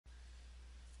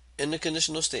In the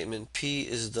conditional statement, P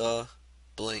is the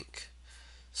blank.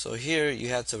 So here you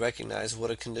have to recognize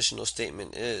what a conditional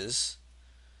statement is.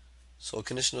 So a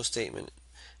conditional statement,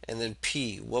 and then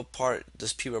P, what part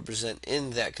does P represent in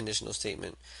that conditional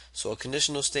statement? So a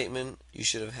conditional statement, you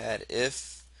should have had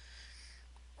if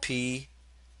P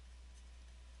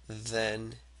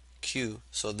then Q.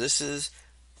 So this is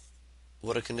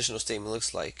what a conditional statement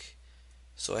looks like.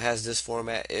 So it has this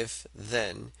format, if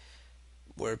then,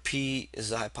 where P is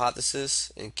the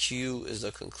hypothesis and Q is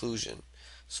the conclusion.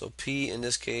 So P in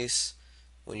this case,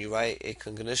 when you write a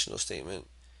conditional statement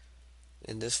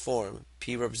in this form,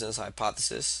 P represents the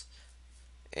hypothesis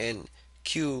and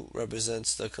Q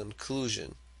represents the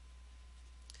conclusion.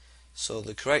 So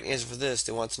the correct answer for this,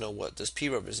 they want to know, what does P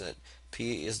represent?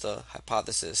 P is the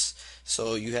hypothesis.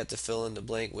 So you have to fill in the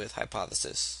blank with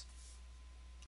hypothesis.